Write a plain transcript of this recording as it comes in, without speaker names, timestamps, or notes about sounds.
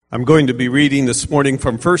I'm going to be reading this morning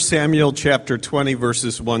from 1 Samuel chapter 20,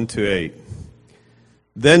 verses 1 to 8.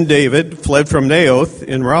 Then David fled from Naioth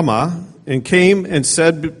in Ramah and came and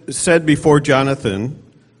said before Jonathan,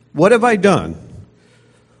 "What have I done?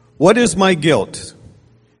 What is my guilt?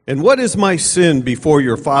 And what is my sin before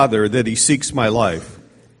your father that he seeks my life?"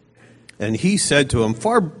 And he said to him,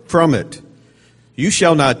 "Far from it. You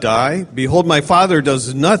shall not die. Behold, my father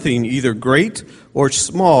does nothing, either great or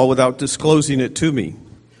small, without disclosing it to me.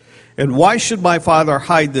 And why should my father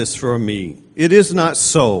hide this from me? It is not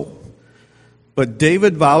so." But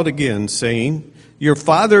David vowed again, saying, "Your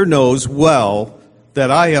father knows well that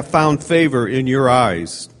I have found favor in your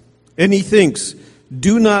eyes." And he thinks,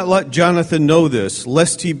 "Do not let Jonathan know this,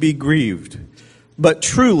 lest he be grieved. But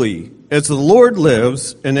truly, as the Lord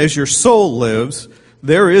lives, and as your soul lives,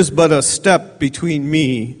 there is but a step between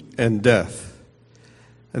me and death."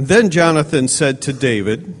 And then Jonathan said to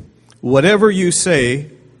David, "Whatever you say,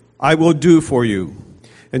 I will do for you."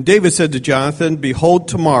 And David said to Jonathan, "Behold,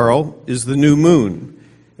 tomorrow is the new moon,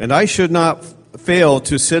 and I should not fail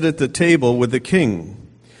to sit at the table with the king.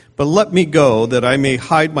 But let me go, that I may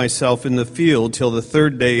hide myself in the field till the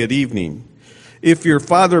third day at evening. If your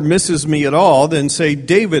father misses me at all, then say,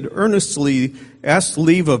 'David earnestly asked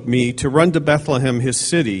leave of me to run to Bethlehem his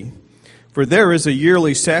city, for there is a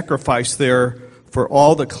yearly sacrifice there for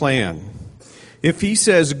all the clan.' If he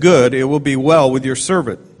says, 'Good,' it will be well with your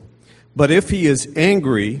servant. But if he is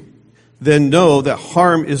angry, then know that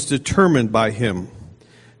harm is determined by him.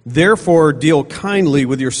 Therefore deal kindly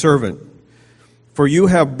with your servant, for you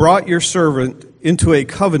have brought your servant into a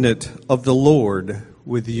covenant of the Lord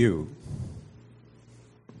with you."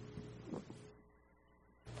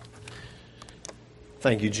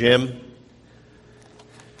 Thank you, Jim.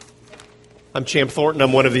 I'm Champ Thornton.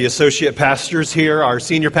 I'm one of the associate pastors here. Our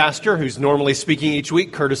senior pastor, who's normally speaking each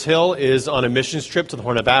week, Curtis Hill, is on a missions trip to the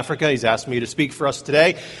Horn of Africa. He's asked me to speak for us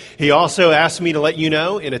today. He also asked me to let you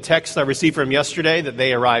know in a text I received from yesterday that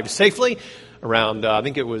they arrived safely around, I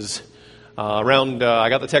think it was I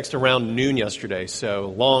got the text around noon yesterday.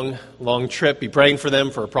 So long trip. Be praying for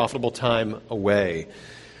them for a profitable time away.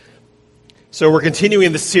 So we're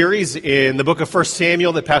continuing the series in the book of 1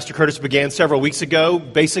 Samuel that Pastor Curtis began several weeks ago,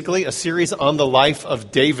 basically a series on the life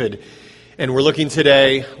of David. And we're looking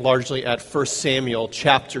today largely at 1 Samuel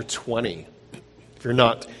chapter 20. If you're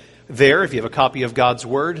not there, if you have a copy of God's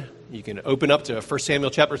Word, you can open up to 1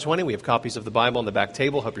 Samuel chapter 20. We have copies of the Bible on the back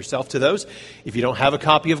table. Help yourself to those. If you don't have a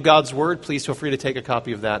copy of God's Word, please feel free to take a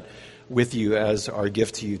copy of that with you as our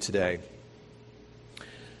gift to you today.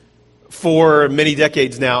 For many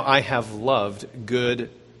decades now, I have loved good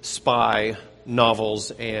spy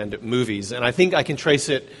novels and movies. And I think I can trace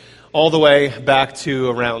it all the way back to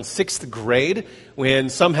around 6th grade when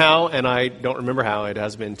somehow, and I don't remember how, it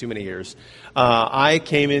has been too many years, I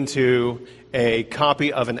came into a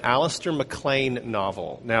copy of an Alistair MacLean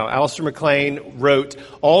novel. Now, Alistair MacLean wrote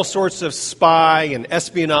all sorts of spy and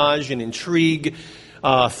espionage and intrigue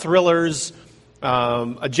thrillers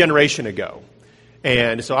a generation ago.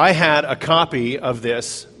 And so I had a copy of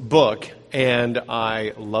this book, and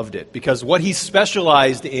I loved it. Because what he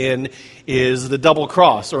specialized in is the double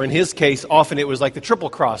cross, or in his case, often it was like the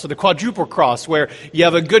triple cross, or the quadruple cross, where you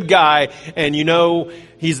have a good guy, and you know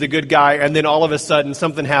he's the good guy, and then all of a sudden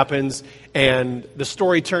something happens, and the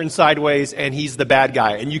story turns sideways, and he's the bad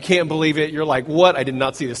guy. And you can't believe it. You're like, what? I did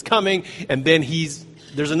not see this coming. And then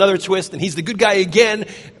there's another twist, and he's the good guy again.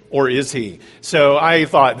 Or is he? So I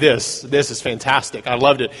thought, this is fantastic. I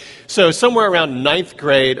loved it. So somewhere around 9th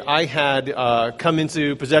grade, I had come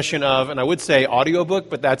into possession of, and I would say audiobook,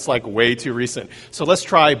 but that's like way too recent. So let's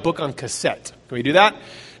try book on cassette. Can we do that?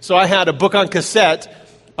 So I had a book on cassette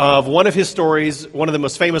of one of his stories, one of the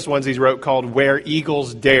most famous ones he wrote, called Where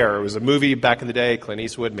Eagles Dare. It was a movie back in the day, Clint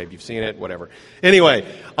Eastwood, maybe you've seen it, whatever. Anyway,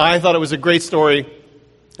 I thought it was a great story.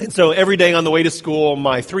 And so every day on the way to school,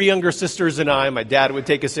 my 3 younger sisters and I, my dad would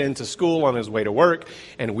take us into school on his way to work,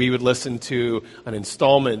 and we would listen to an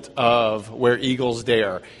installment of Where Eagles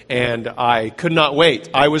Dare. And I could not wait.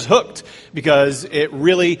 I was hooked because it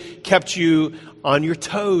really kept you on your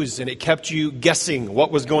toes, and it kept you guessing what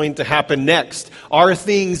was going to happen next. Are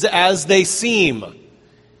things as they seem?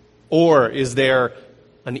 Or is there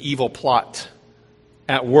an evil plot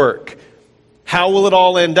at work? How will it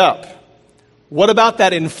all end up? What about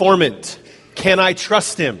that informant? Can I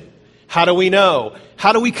trust him? How do we know?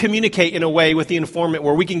 How do we communicate in a way with the informant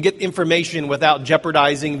where we can get information without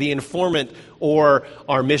jeopardizing the informant or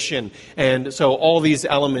our mission? And so all these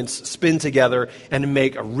elements spin together and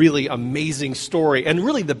make a really amazing story. And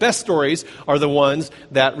really the best stories are the ones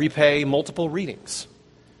that repay multiple readings.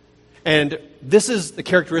 And this is the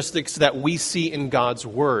characteristics that we see in God's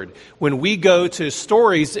Word. When we go to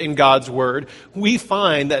stories in God's Word, we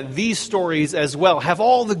find that these stories as well have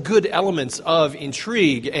all the good elements of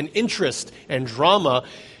intrigue and interest and drama.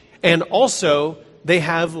 And also, they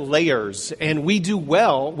have layers. And we do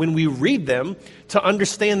well when we read them to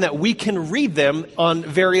understand that we can read them on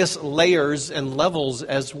various layers and levels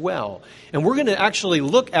as well. And we're going to actually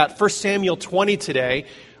look at 1 Samuel 20 today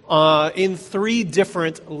in three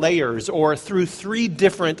different layers or through three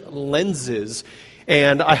different lenses.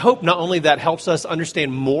 And I hope not only that helps us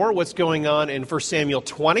understand more what's going on in 1 Samuel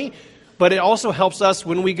 20, but it also helps us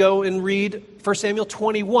when we go and read 1 Samuel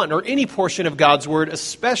 21 or any portion of God's Word,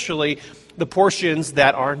 especially the portions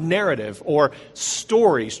that are narrative or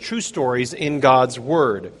stories, true stories in God's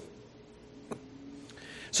Word.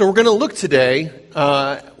 So we're going to look today,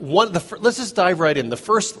 let's just dive right in. The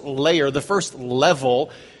first layer, the first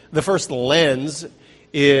level, the first lens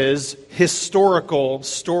is historical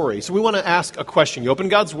story. So we want to ask a question. You open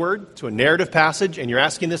God's Word to a narrative passage and you're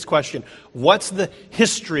asking this question, what's the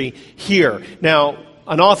history here? Now,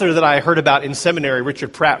 an author that I heard about in seminary,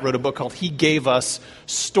 Richard Pratt, wrote a book called He Gave Us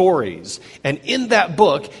Stories. And in that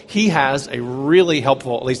book, he has a really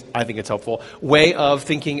helpful, at least I think it's helpful, way of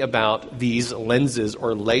thinking about these lenses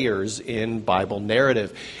or layers in Bible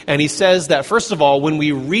narrative. And he says that, first of all, when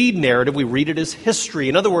we read narrative, we read it as history.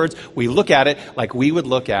 In other words, we look at it like we would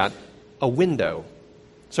look at a window.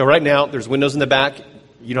 So right now, there's windows in the back.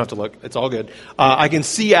 You don't have to look. It's all good. I can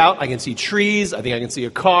see out. I can see trees. I think I can see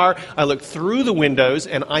a car. I look through the windows,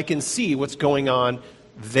 and I can see what's going on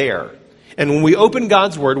there. And when we open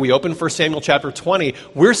God's Word, we open 1 Samuel chapter 20,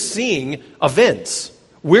 we're seeing events.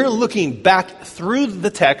 We're looking back through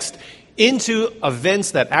the text into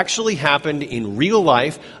events that actually happened in real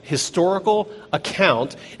life, historical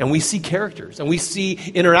account, and we see characters, and we see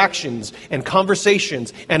interactions, and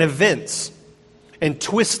conversations, and events, and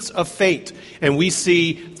twists of fate. And we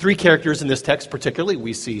see three characters in this text particularly.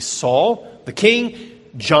 We see Saul, the king,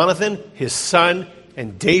 Jonathan, his son,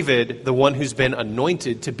 and David, the one who's been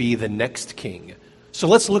anointed to be the next king. So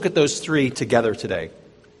let's look at those three together today.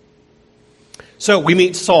 So we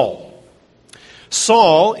meet Saul.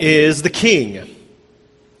 Saul is the king.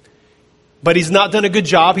 But he's not done a good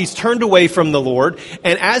job. He's turned away from the Lord.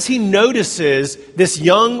 And as he notices this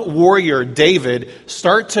young warrior, David,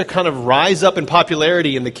 start to kind of rise up in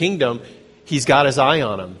popularity in the kingdom, he's got his eye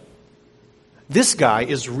on him. This guy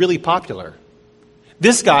is really popular.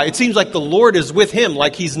 This guy, it seems like the Lord is with him,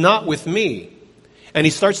 like he's not with me. And he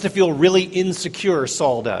starts to feel really insecure,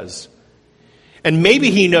 Saul does. And maybe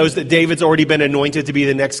he knows that David's already been anointed to be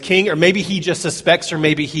the next king, or maybe he just suspects, or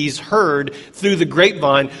maybe he's heard through the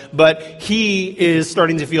grapevine, but he is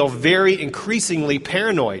starting to feel very increasingly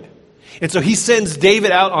paranoid. And so he sends David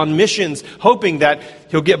out on missions, hoping that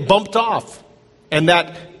he'll get bumped off and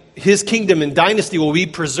that his kingdom and dynasty will be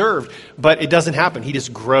preserved. But it doesn't happen. He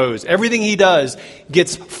just grows. Everything he does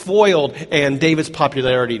gets foiled, and David's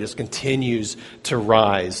popularity just continues to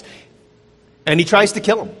rise. And he tries to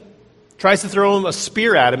kill him. Tries to throw him a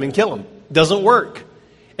spear at him and kill him. Doesn't work.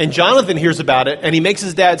 And Jonathan hears about it, and he makes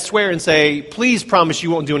his dad swear and say, please promise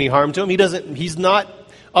you won't do any harm to him. He's not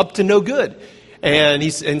up to no good.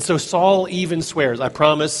 And so Saul even swears, I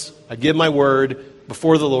promise, I give my word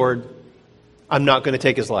before the Lord, I'm not going to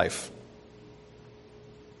take his life.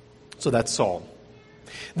 So that's Saul.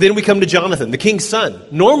 Then we come to Jonathan, the king's son.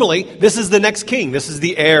 Normally, this is the next king. This is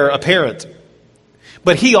the heir apparent.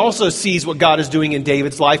 But he also sees what God is doing in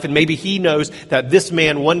David's life, and maybe he knows that this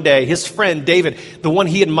man one day, his friend David, the one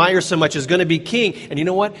he admires so much, is going to be king. And you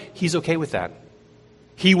know what? He's okay with that.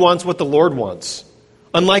 He wants what the Lord wants.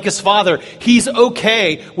 Unlike his father, he's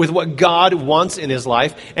okay with what God wants in his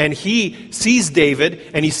life, and he sees David,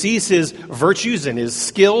 and he sees his virtues and his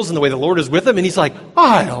skills and the way the Lord is with him, and he's like,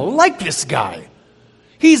 I like this guy.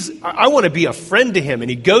 I want to be a friend to him. And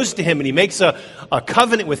he goes to him and he makes a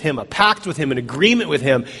covenant with him, a pact with him, an agreement with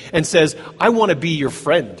him, and says, I want to be your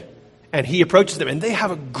friend. And he approaches them, and they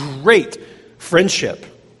have a great friendship.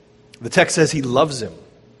 The text says he loves him.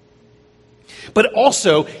 But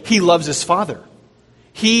also, he loves his father.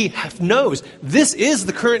 He knows this is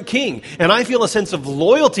the current king, and I feel a sense of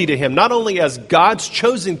loyalty to him, not only as God's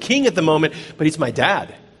chosen king at the moment, but he's my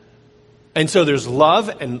dad. And so there's love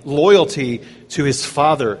and loyalty to his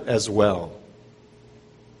father as well.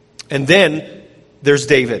 And then there's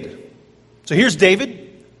David. So here's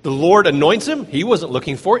David. The Lord anoints him. He wasn't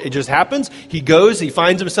looking for it. It just happens. He goes, he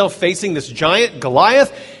finds himself facing this giant,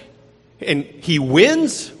 Goliath, and he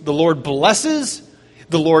wins. The Lord blesses.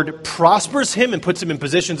 The Lord prospers him and puts him in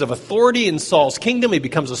positions of authority in Saul's kingdom. He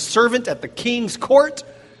becomes a servant at the king's court.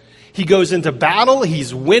 He goes into battle.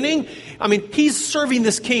 He's winning. I mean, he's serving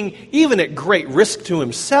this king even at great risk to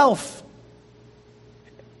himself.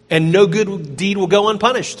 And no good deed will go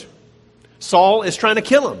unpunished. Saul is trying to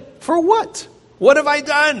kill him. For what? What have I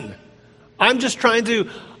done? I'm trying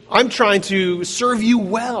to serve you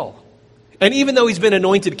well. And even though he's been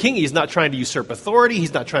anointed king, he's not trying to usurp authority.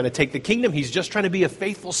 He's not trying to take the kingdom. He's just trying to be a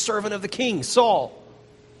faithful servant of the king, Saul.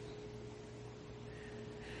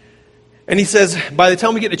 And he says, by the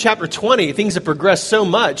time we get to chapter 20, things have progressed so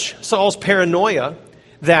much, Saul's paranoia,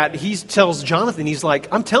 that he tells Jonathan, he's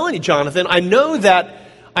like, I'm telling you, Jonathan, I know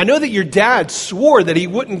that your dad swore that he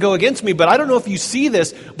wouldn't go against me, but I don't know if you see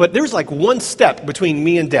this, but there's like one step between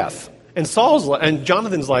me and death. And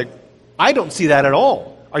Jonathan's like, I don't see that at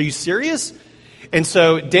all. Are you serious? And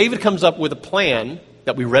so David comes up with a plan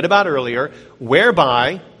that we read about earlier,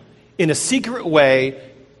 whereby in a secret way,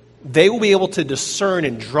 they will be able to discern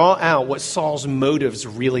and draw out what Saul's motives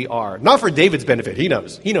really are. Not for David's benefit. He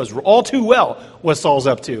knows all too well what Saul's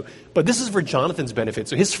up to. But this is for Jonathan's benefit.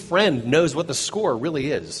 So his friend knows what the score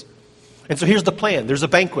really is. And so here's the plan. There's a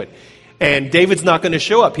banquet. And David's not going to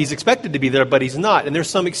show up. He's expected to be there, but he's not. And there's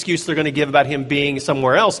some excuse they're going to give about him being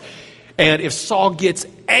somewhere else. And if Saul gets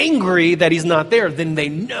angry that he's not there, then they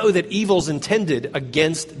know that evil's intended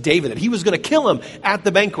against David, that he was going to kill him at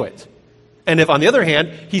the banquet. And if, on the other hand,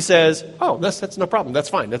 he says, oh, that's no problem, that's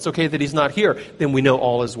fine, that's okay that he's not here, then we know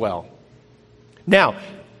all is well. Now,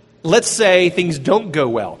 let's say things don't go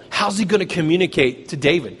well. How's he going to communicate to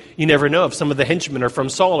David? You never know if some of the henchmen are from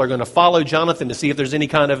Saul are going to follow Jonathan to see if there's any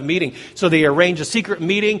kind of meeting. So they arrange a secret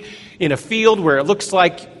meeting in a field where it looks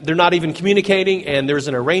like they're not even communicating, and there's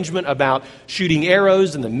an arrangement about shooting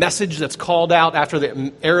arrows and the message that's called out after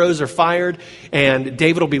the arrows are fired. And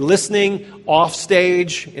David will be listening off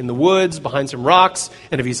stage in the woods behind some rocks.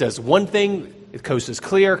 And if he says one thing, the coast is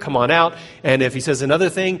clear, come on out. And if he says another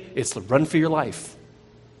thing, it's run for your life.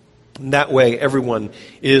 And that way, everyone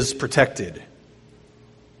is protected.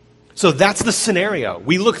 So that's the scenario.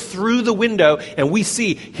 We look through the window and we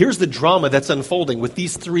see, here's the drama that's unfolding with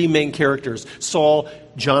these three main characters, Saul,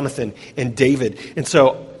 Jonathan, and David. And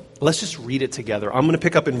so let's just read it together. I'm going to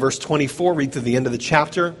pick up in verse 24, read through the end of the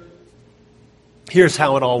chapter. Here's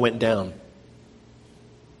how it all went down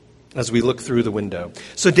as we look through the window.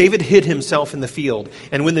 So David hid himself in the field,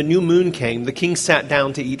 and when the new moon came, the king sat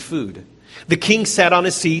down to eat food. The king sat on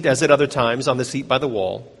his seat, as at other times, on the seat by the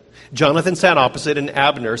wall. Jonathan sat opposite, and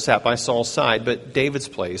Abner sat by Saul's side, but David's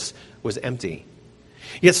place was empty.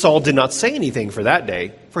 Yet Saul did not say anything for that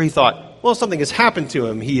day, for he thought, well, something has happened to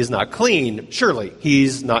him. He is not clean. Surely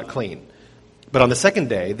he's not clean. But on the second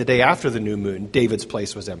day, the day after the new moon, David's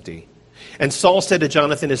place was empty. And Saul said to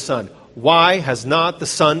Jonathan his son, why has not the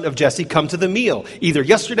son of Jesse come to the meal, either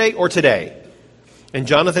yesterday or today? And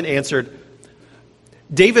Jonathan answered,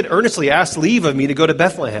 David earnestly asked leave of me to go to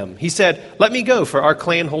Bethlehem. He said, let me go, for our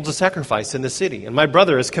clan holds a sacrifice in the city, and my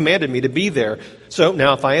brother has commanded me to be there. So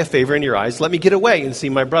now if I have favor in your eyes, let me get away and see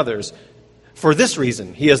my brothers. For this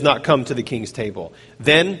reason, he has not come to the king's table.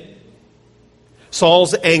 Then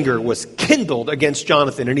Saul's anger was kindled against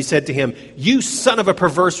Jonathan, and he said to him, you son of a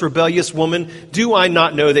perverse, rebellious woman, do I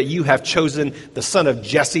not know that you have chosen the son of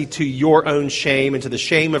Jesse to your own shame and to the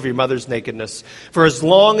shame of your mother's nakedness? For as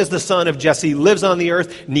long as the son of Jesse lives on the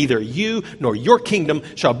earth, neither you nor your kingdom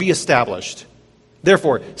shall be established.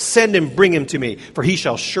 Therefore, send and bring him to me, for he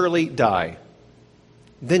shall surely die.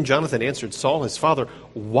 Then Jonathan answered Saul, his father,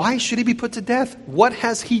 why should he be put to death? What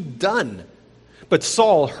has he done? But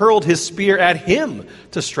Saul hurled his spear at him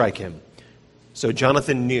to strike him. So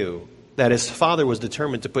Jonathan knew that his father was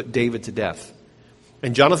determined to put David to death.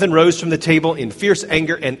 And Jonathan rose from the table in fierce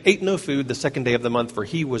anger and ate no food the second day of the month, for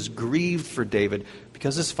he was grieved for David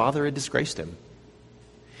because his father had disgraced him.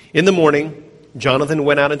 In the morning, Jonathan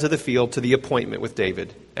went out into the field to the appointment with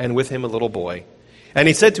David, and with him a little boy. And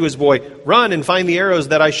he said to his boy, run and find the arrows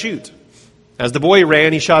that I shoot. As the boy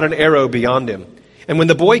ran, he shot an arrow beyond him. And when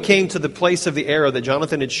the boy came to the place of the arrow that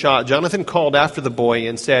Jonathan had shot, Jonathan called after the boy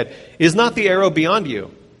and said, is not the arrow beyond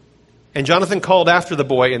you? And Jonathan called after the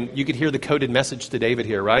boy, and you could hear the coded message to David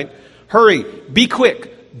here, right? Hurry, be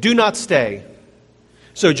quick, do not stay.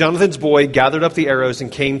 So Jonathan's boy gathered up the arrows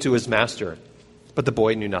and came to his master. But the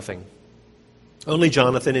boy knew nothing. Only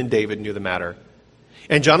Jonathan and David knew the matter.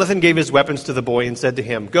 And Jonathan gave his weapons to the boy and said to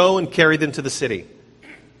him, go and carry them to the city.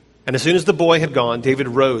 And as soon as the boy had gone, David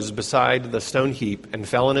rose beside the stone heap and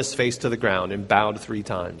fell on his face to the ground and bowed 3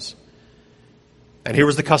 times. And here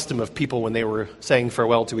was the custom of people when they were saying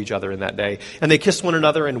farewell to each other in that day. And they kissed one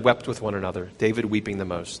another and wept with one another, David weeping the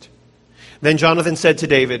most. Then Jonathan said to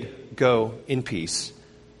David, go in peace.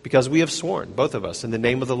 because we have sworn, both of us, in the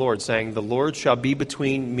name of the Lord, saying, the Lord shall be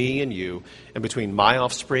between me and you, and between my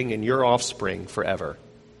offspring and your offspring forever.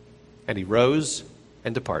 And he rose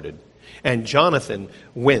and departed. And Jonathan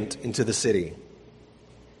went into the city.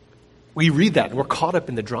 We read that and we're caught up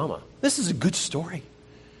in the drama. This is a good story.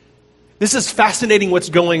 This is fascinating what's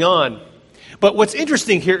going on. But what's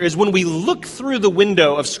interesting here is when we look through the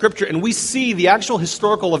window of Scripture and we see the actual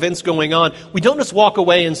historical events going on, we don't just walk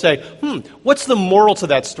away and say, what's the moral to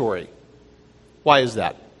that story? Why is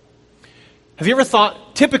that? Have you ever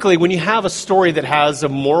thought, typically when you have a story that has a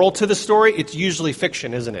moral to the story, it's usually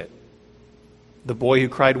fiction, isn't it? The boy who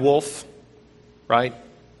cried wolf, right?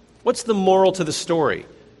 What's the moral to the story?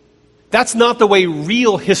 That's not the way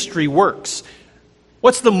real history works.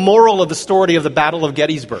 What's the moral of the story of the Battle of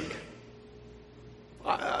Gettysburg?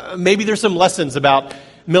 Maybe there's some lessons about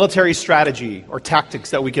military strategy or tactics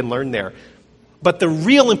that we can learn there. But the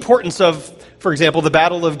real importance of, for example, the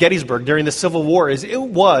Battle of Gettysburg during the Civil War is it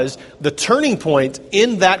was the turning point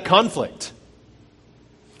in that conflict.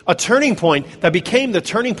 A turning point that became the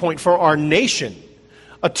turning point for our nation.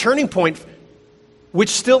 A turning point which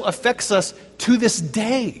still affects us to this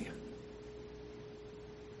day.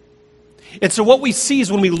 And so what we see is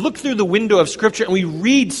when we look through the window of Scripture and we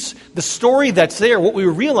read the story that's there, what we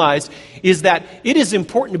realize is that it is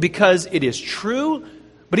important because it is true,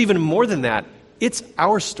 but even more than that, it's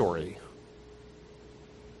our story.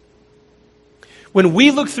 When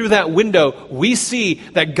we look through that window, we see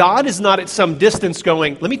that God is not at some distance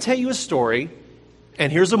going, let me tell you a story, and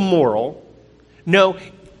here's a moral. No,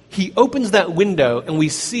 he opens that window and we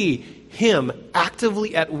see him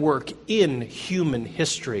actively at work in human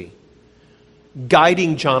history.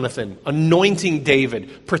 Guiding Jonathan, anointing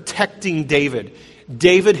David, protecting David.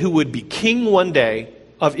 David who would be king one day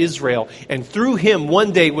of Israel, and through him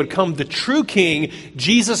one day would come the true king,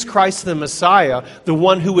 Jesus Christ the Messiah, the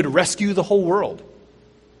one who would rescue the whole world.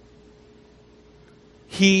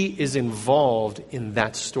 He is involved in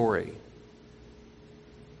that story.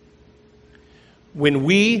 When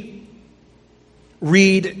we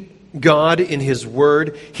read God in his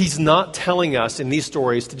word, he's not telling us in these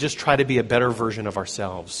stories to just try to be a better version of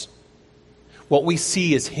ourselves. What we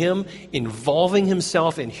see is him involving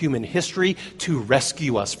himself in human history to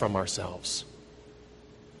rescue us from ourselves.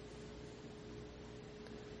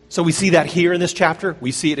 So we see that here in this chapter.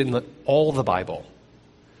 We see it in all the Bible.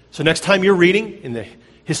 So next time you're reading in the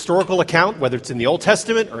historical account, whether it's in the Old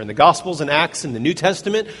Testament or in the Gospels and Acts in the New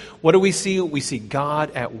Testament, what do we see? We see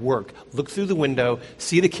God at work. Look through the window,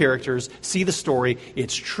 see the characters, see the story.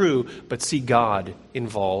 It's true, but see God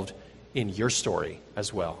involved in your story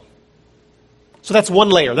as well. So that's one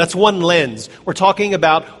layer. That's one lens. We're talking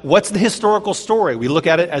about what's the historical story. We look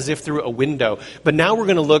at it as if through a window. But now we're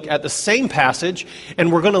going to look at the same passage,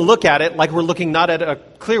 and we're going to look at it like we're looking not at a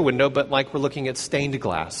clear window, but like we're looking at stained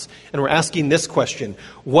glass. And we're asking this question: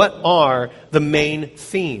 what are the main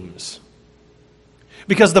themes?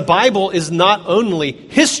 Because the Bible is not only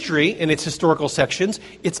history in its historical sections,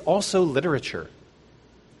 it's also literature.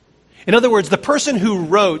 In other words, the person who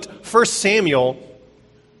wrote 1 Samuel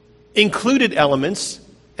included elements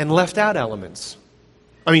and left out elements.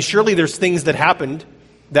 I mean, surely there's things that happened,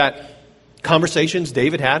 that conversations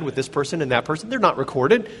David had with this person and that person, they're not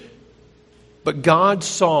recorded. But God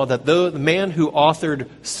saw that the man who authored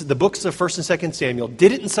the books of 1 and 2 Samuel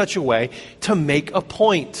did it in such a way to make a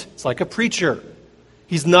point. It's like a preacher.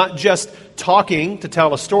 He's not just talking to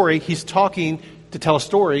tell a story, he's talking to tell a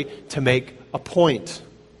story to make a point.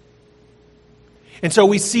 And so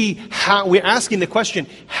we see how we're asking the question,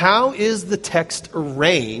 how is the text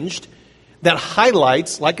arranged that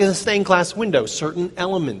highlights, like a stained glass window, certain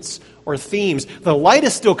elements or themes? The light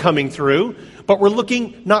is still coming through, but we're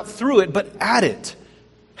looking not through it, but at it.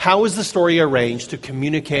 How is the story arranged to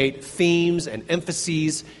communicate themes and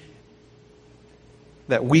emphases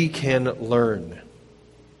that we can learn?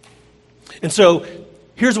 And so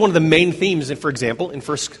here's one of the main themes, for example, in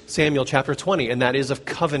 1 Samuel chapter 20, and that is of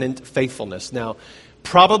covenant faithfulness. Now,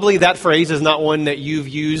 probably that phrase is not one that you've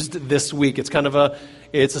used this week. It's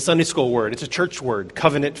a Sunday school word. It's a church word,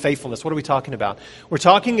 covenant faithfulness. What are we talking about? We're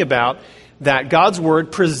talking about that God's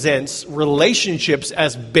word presents relationships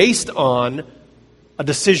as based on a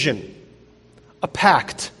decision, a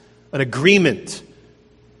pact, an agreement,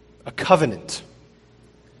 a covenant.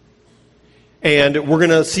 And we're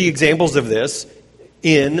going to see examples of this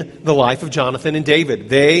in the life of Jonathan and David.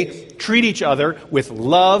 They treat each other with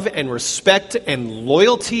love and respect and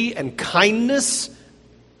loyalty and kindness,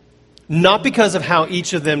 not because of how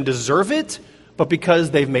each of them deserve it, but because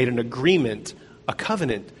they've made an agreement, a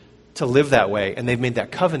covenant to live that way, and they've made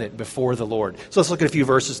that covenant before the Lord. So let's look at a few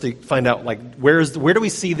verses to find out, where do we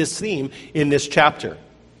see this theme in this chapter?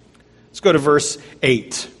 Let's go to verse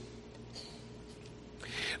 8.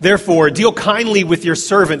 Therefore, deal kindly with your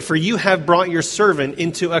servant, for you have brought your servant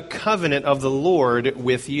into a covenant of the Lord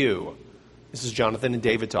with you. This is Jonathan and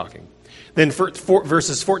David talking. Then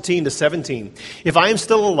verses 14 to 17. If I am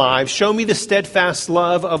still alive, show me the steadfast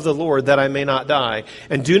love of the Lord that I may not die.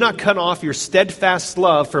 And do not cut off your steadfast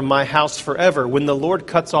love from my house forever, when the Lord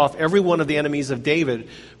cuts off every one of the enemies of David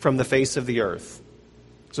from the face of the earth.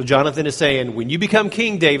 So Jonathan is saying, when you become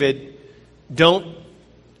king, David, don't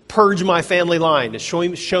purge my family line.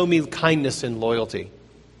 Show me kindness and loyalty,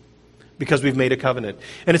 because we've made a covenant.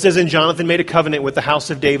 And it says, and Jonathan made a covenant with the house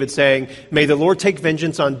of David, saying, may the Lord take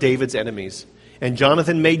vengeance on David's enemies. And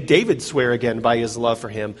Jonathan made David swear again by his love for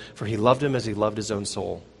him, for he loved him as he loved his own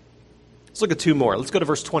soul. Let's look at two more. Let's go to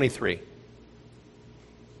verse 23.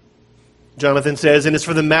 Jonathan says, and as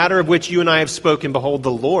for the matter of which you and I have spoken, behold,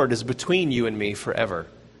 the Lord is between you and me forever.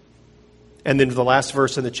 And then the last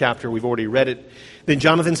verse in the chapter, we've already read it. Then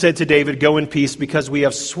Jonathan said to David, go in peace, because we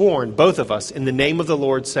have sworn, both of us, in the name of the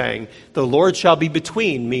Lord, saying, the Lord shall be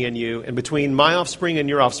between me and you, and between my offspring and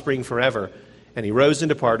your offspring forever. And he rose and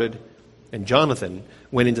departed, and Jonathan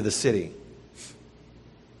went into the city.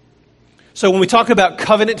 So when we talk about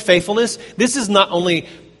covenant faithfulness, this is not only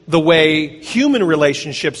the way human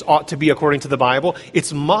relationships ought to be according to the Bible,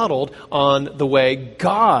 it's modeled on the way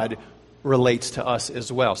God relates to us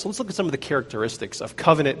as well. So let's look at some of the characteristics of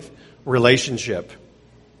covenant relationship.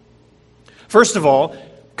 First of all,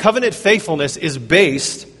 covenant faithfulness is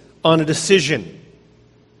based on a decision.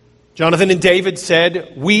 Jonathan and David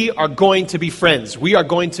said, we are going to be friends. We are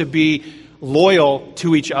going to be loyal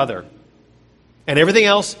to each other. And everything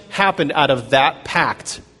else happened out of that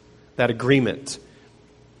pact, that agreement.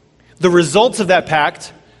 The results of that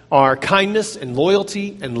pact are kindness and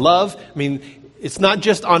loyalty and love. I mean, it's not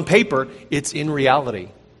just on paper, it's in reality,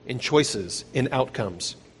 in choices, in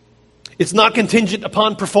outcomes. It's not contingent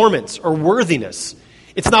upon performance or worthiness.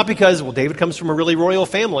 It's not because, well, David comes from a really royal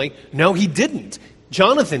family. No, he didn't.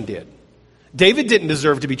 Jonathan did. David didn't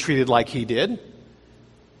deserve to be treated like he did.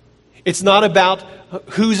 It's not about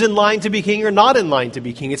who's in line to be king or not in line to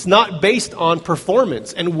be king. It's not based on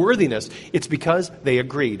performance and worthiness. It's because they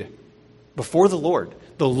agreed before the Lord.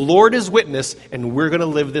 The Lord is witness, and we're going to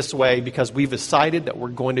live this way because we've decided that we're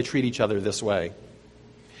going to treat each other this way.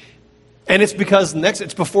 And it's because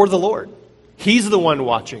it's before the Lord. He's the one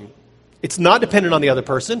watching. It's not dependent on the other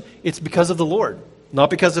person. It's because of the Lord,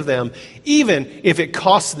 not because of them, even if it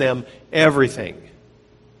costs them everything.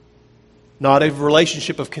 Not a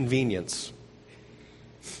relationship of convenience.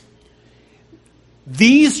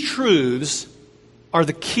 These truths are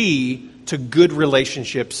the key to good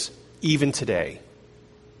relationships even today.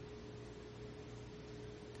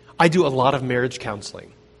 I do a lot of marriage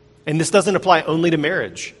counseling. And this doesn't apply only to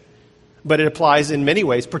marriage, but it applies in many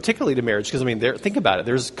ways, particularly to marriage. Because, think about it.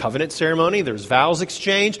 There's covenant ceremony. There's vows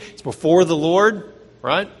exchange. It's before the Lord,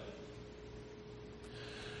 right?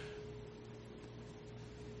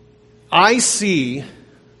 I see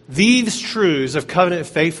these truths of covenant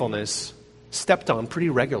faithfulness stepped on pretty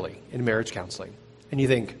regularly in marriage counseling. And you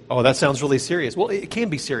think, oh, that sounds really serious. Well, it can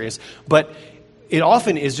be serious, but it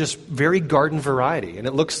often is just very garden variety, and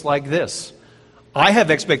it looks like this. I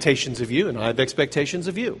have expectations of you, and I have expectations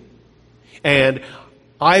of you. And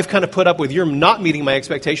I've kind of put up with your not meeting my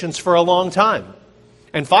expectations for a long time.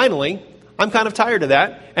 And finally, I'm kind of tired of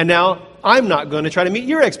that, and now I'm not going to try to meet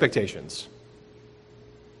your expectations.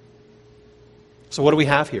 So what do we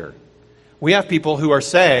have here? We have people who are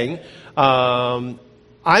saying, I'm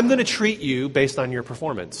going to treat you based on your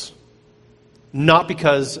performance, not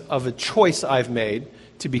because of a choice I've made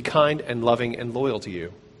to be kind and loving and loyal to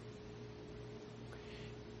you.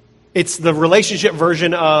 It's the relationship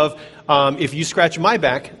version of, if you scratch my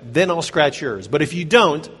back, then I'll scratch yours. But if you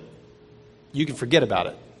don't, you can forget about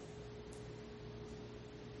it.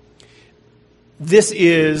 This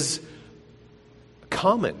is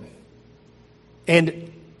common.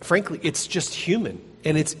 And frankly, it's just human.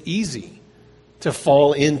 And it's easy to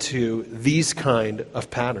fall into these kind of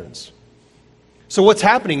patterns. So what's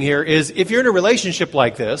happening here is, if you're in a relationship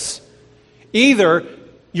like this, either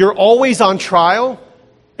you're always on trial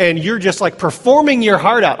and you're just like performing your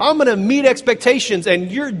heart out. I'm going to meet expectations,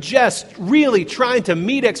 and you're just really trying to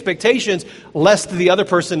meet expectations lest the other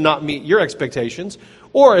person not meet your expectations.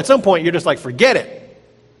 Or at some point you're just like, forget it.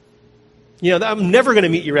 I'm never going to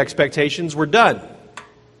meet your expectations. We're done.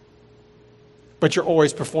 But you're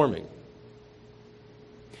always performing.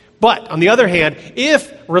 But on the other hand,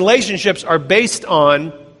 if relationships are based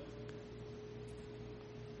on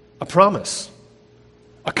a promise,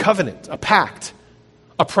 a covenant, a pact,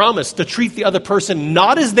 a promise to treat the other person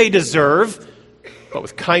not as they deserve, but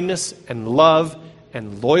with kindness and love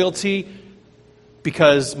and loyalty,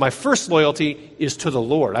 because my first loyalty is to the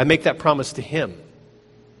Lord. I make that promise to Him.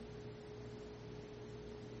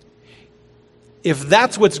 If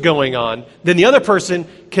that's what's going on, then the other person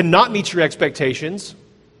cannot meet your expectations,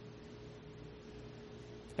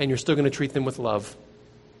 and you're still going to treat them with love.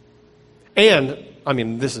 And, I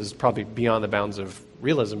mean, this is probably beyond the bounds of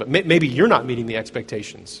realism, but maybe you're not meeting the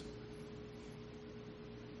expectations.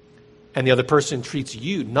 And the other person treats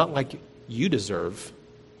you not like you deserve,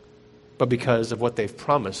 but because of what they've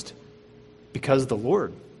promised, because the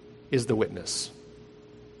Lord is the witness.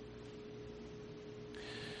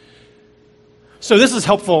 So this is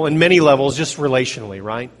helpful in many levels, just relationally,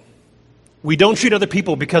 right? We don't treat other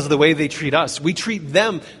people because of the way they treat us. We treat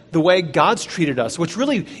them the way God's treated us, which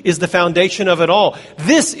really is the foundation of it all.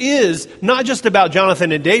 This is not just about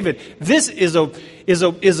Jonathan and David. This is a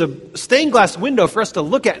stained glass window for us to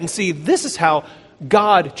look at and see this is how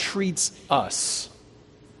God treats us.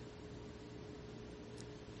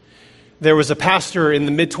 There was a pastor in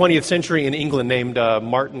the mid-20th century in England named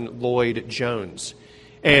Martin Lloyd-Jones.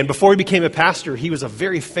 And before he became a pastor, he was a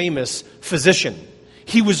very famous physician.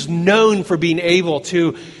 He was known for being able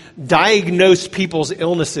to diagnose people's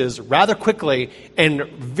illnesses rather quickly and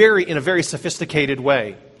in a very sophisticated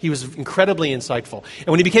way. He was incredibly insightful. And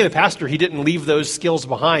when he became a pastor, he didn't leave those skills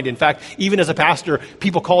behind. In fact, even as a pastor,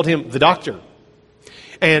 people called him the doctor.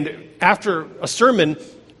 And after a sermon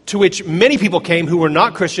to which many people came who were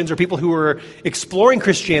not Christians or people who were exploring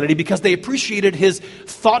Christianity because they appreciated his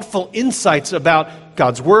thoughtful insights about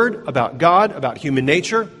God's Word, about God, about human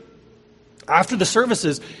nature. After the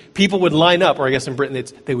services, people would line up, or I guess in Britain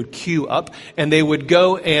they would queue up, and they would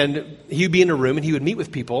go and he would be in a room and he would meet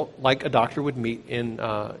with people like a doctor would meet in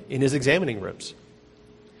his examining rooms.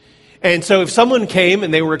 And so if someone came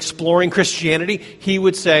and they were exploring Christianity, he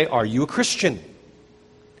would say, "Are you a Christian?"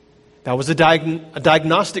 That was a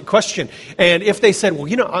diagnostic question. And if they said,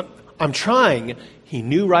 "Well, I'm trying," he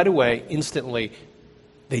knew right away, instantly,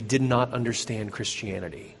 they did not understand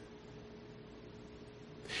Christianity.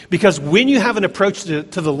 Because when you have an approach to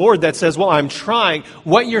the Lord that says, "Well, I'm trying,"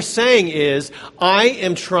 what you're saying is, "I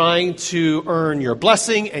am trying to earn your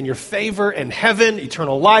blessing and your favor and heaven,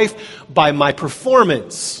 eternal life, by my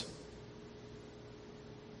performance."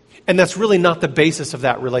 And that's really not the basis of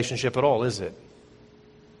that relationship at all, is it?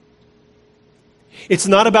 It's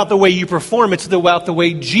not about the way you perform, it's about the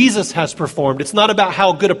way Jesus has performed. It's not about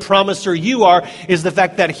how good a promiser you are, it's the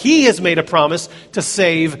fact that He has made a promise to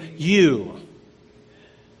save you.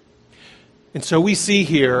 And so we see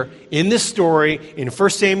here, in this story, in 1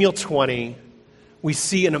 Samuel 20, we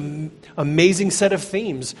see an amazing set of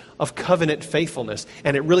themes of covenant faithfulness.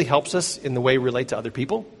 And it really helps us in the way we relate to other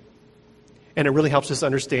people. And it really helps us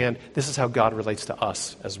understand this is how God relates to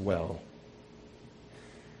us as well.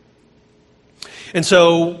 And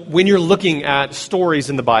so when you're looking at stories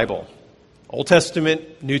in the Bible, Old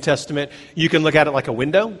Testament, New Testament, you can look at it like a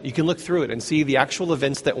window. You can look through it and see the actual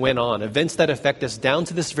events that went on, events that affect us down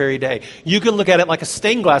to this very day. You can look at it like a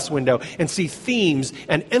stained glass window and see themes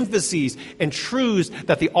and emphases and truths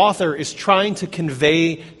that the author is trying to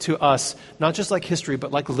convey to us, not just like history,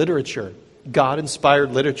 but like literature,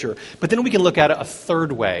 God-inspired literature. But then we can look at it a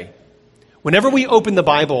third way. Whenever we open the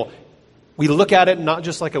Bible, we look at it not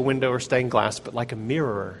just like a window or stained glass, but like a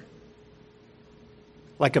mirror.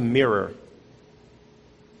 Like a mirror.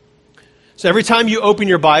 So every time you open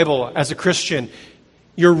your Bible as a Christian,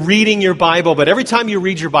 you're reading your Bible, but every time you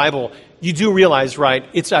read your Bible, you do realize, right,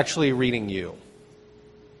 it's actually reading you.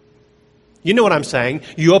 You know what I'm saying.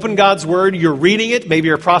 You open God's Word, you're reading it, maybe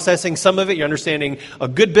you're processing some of it, you're understanding a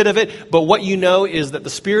good bit of it, but what you know is that the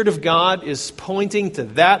Spirit of God is pointing to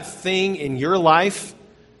that thing in your life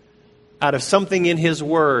out of something in His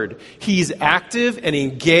Word. He's active and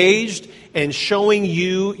engaged and showing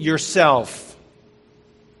you yourself.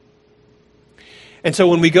 And so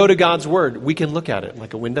when we go to God's Word, we can look at it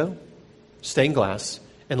like a window, stained glass,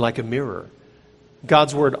 and like a mirror.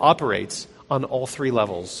 God's Word operates on all three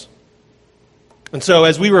levels. And so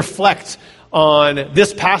as we reflect on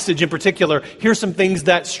this passage in particular, here's some things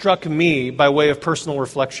that struck me by way of personal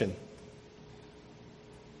reflection.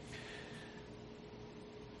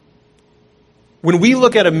 When we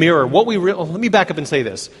look at a mirror, let me back up and say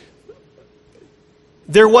this.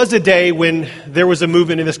 There was a day when there was a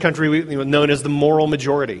movement in this country known as the moral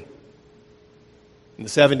majority. In the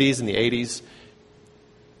 70s and the 80s.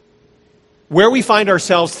 Where we find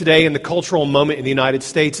ourselves today in the cultural moment in the United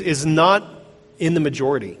States is not in the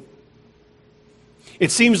majority.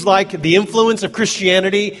 It seems like the influence of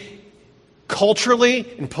Christianity culturally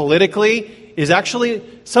and politically is actually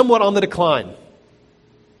somewhat on the decline.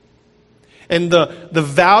 And the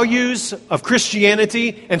values of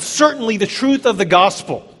Christianity and certainly the truth of the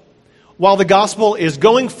gospel, while the gospel is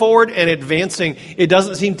going forward and advancing, it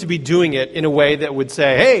doesn't seem to be doing it in a way that would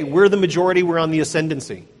say, hey, we're the majority, we're on the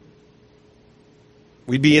ascendancy.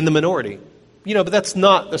 We'd be in the minority. But that's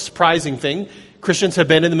not a surprising thing. Christians have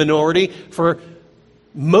been in the minority for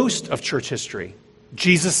most of church history.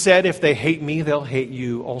 Jesus said, if they hate me, they'll hate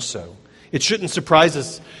you also. It shouldn't surprise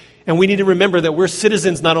us. And we need to remember that we're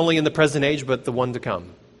citizens not only in the present age, but the one to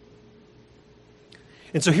come.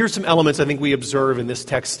 And so here's some elements I think we observe in this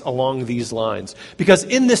text along these lines. Because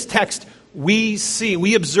in this text, we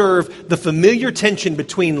observe the familiar tension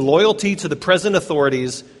between loyalty to the present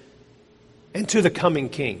authorities and to the coming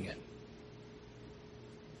king.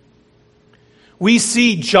 We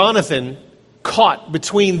see Jonathan caught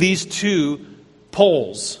between these two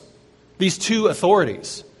poles, these two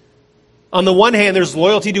authorities. On the one hand, there's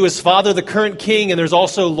loyalty to his father, the current king, and there's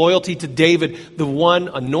also loyalty to David, the one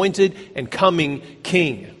anointed and coming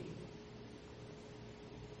king.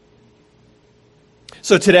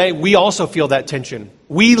 So today, we also feel that tension.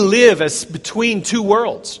 We live as between two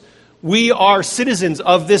worlds. We are citizens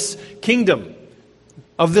of this kingdom,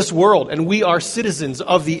 of this world, and we are citizens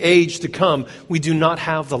of the age to come. We do not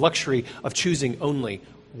have the luxury of choosing only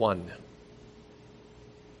one.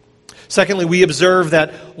 Secondly, we observe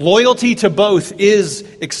that loyalty to both is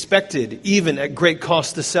expected, even at great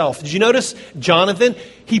cost to self. Did you notice Jonathan?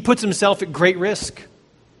 He puts himself at great risk.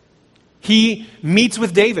 He meets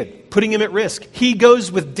with David, putting him at risk. He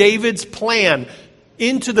goes with David's plan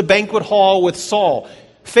into the banquet hall with Saul,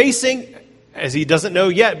 facing, as he doesn't know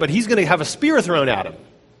yet, but he's going to have a spear thrown at him.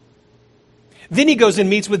 Then he goes and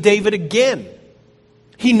meets with David again.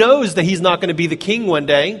 He knows that he's not going to be the king one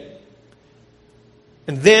day.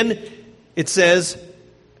 And then it says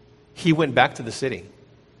he went back to the city.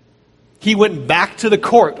 He went back to the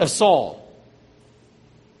court of Saul.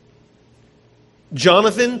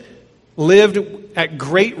 Jonathan lived at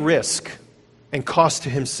great risk and cost to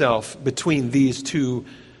himself between these two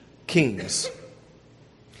kings.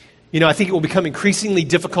 I think it will become increasingly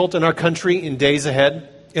difficult in our country in days ahead,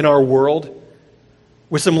 in our world,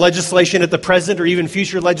 with some legislation at the present or even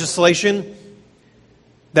future legislation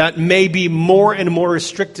that may be more and more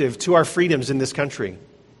restrictive to our freedoms in this country.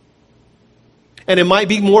 And it might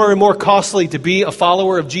be more and more costly to be a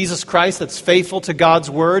follower of Jesus Christ that's faithful to God's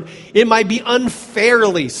word. It might be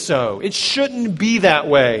unfairly so. It shouldn't be that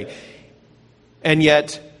way. And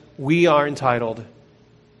yet, we are entitled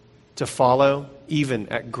to follow even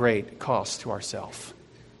at great cost to ourselves.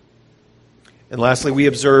 And lastly, we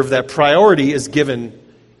observe that priority is given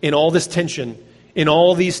in all this tension, in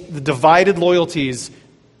all these divided loyalties.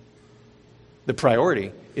 The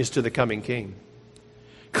priority is to the coming king.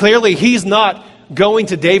 Clearly, he's not going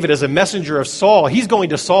to David as a messenger of Saul. He's going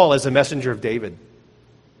to Saul as a messenger of David.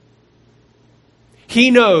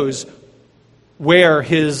 He knows where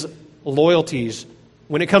his loyalties,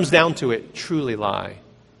 when it comes down to it, truly lie.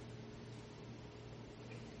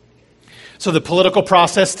 So the political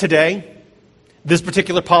process today, this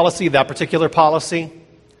particular policy, that particular policy,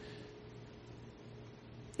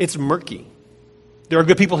 it's murky. There are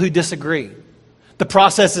good people who disagree. The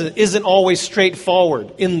process isn't always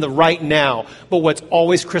straightforward in the right now, but what's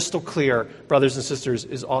always crystal clear, brothers and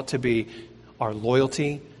sisters, ought to be our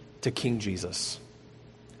loyalty to King Jesus.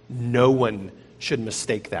 No one should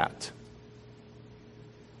mistake that.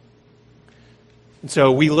 And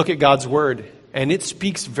so we look at God's word, and it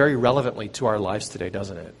speaks very relevantly to our lives today,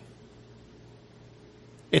 doesn't it?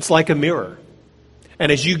 It's like a mirror.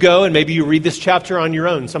 And as you go, and maybe you read this chapter on your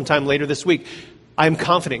own sometime later this week, I'm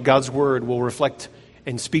confident God's word will reflect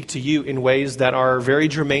and speak to you in ways that are very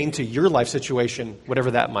germane to your life situation,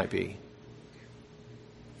 whatever that might be.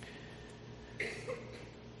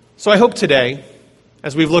 So I hope today,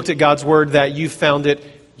 as we've looked at God's word, that you found it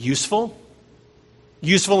useful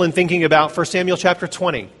in thinking about 1 Samuel chapter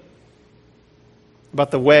 20,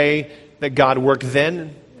 about the way that God worked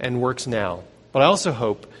then and works now. But I also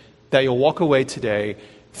hope that you'll walk away today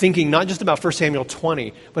thinking not just about 1 Samuel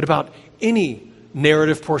 20, but about any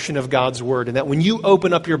narrative portion of God's word. And that when you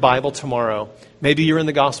open up your Bible tomorrow, maybe you're in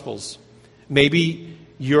the Gospels, maybe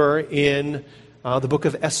you're in the book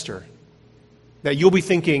of Esther, that you'll be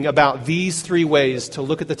thinking about these three ways to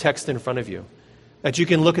look at the text in front of you. That you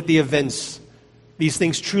can look at the events. These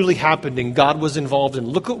things truly happened and God was involved in.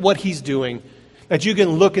 Look at what he's doing. That you can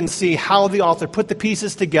look and see how the author put the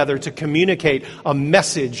pieces together to communicate a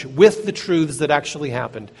message with the truths that actually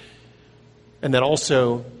happened. And that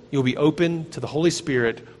also you'll be open to the Holy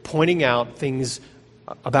Spirit pointing out things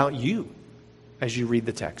about you as you read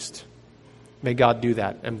the text. May God do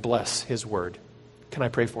that and bless his word. Can I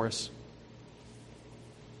pray for us?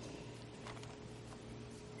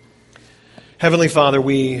 Heavenly Father,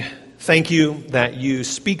 we thank you that you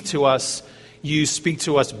speak to us. You speak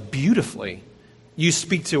to us beautifully. You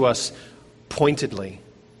speak to us pointedly.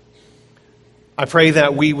 I pray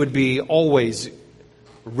that we would be always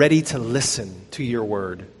ready to listen to your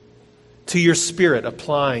word, to your Spirit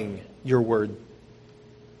applying your word.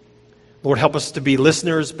 Lord, help us to be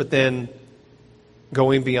listeners, but then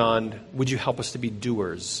going beyond, would you help us to be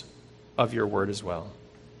doers of your word as well?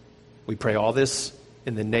 We pray all this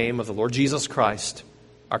in the name of the Lord Jesus Christ,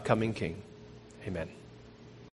 our coming King. Amen.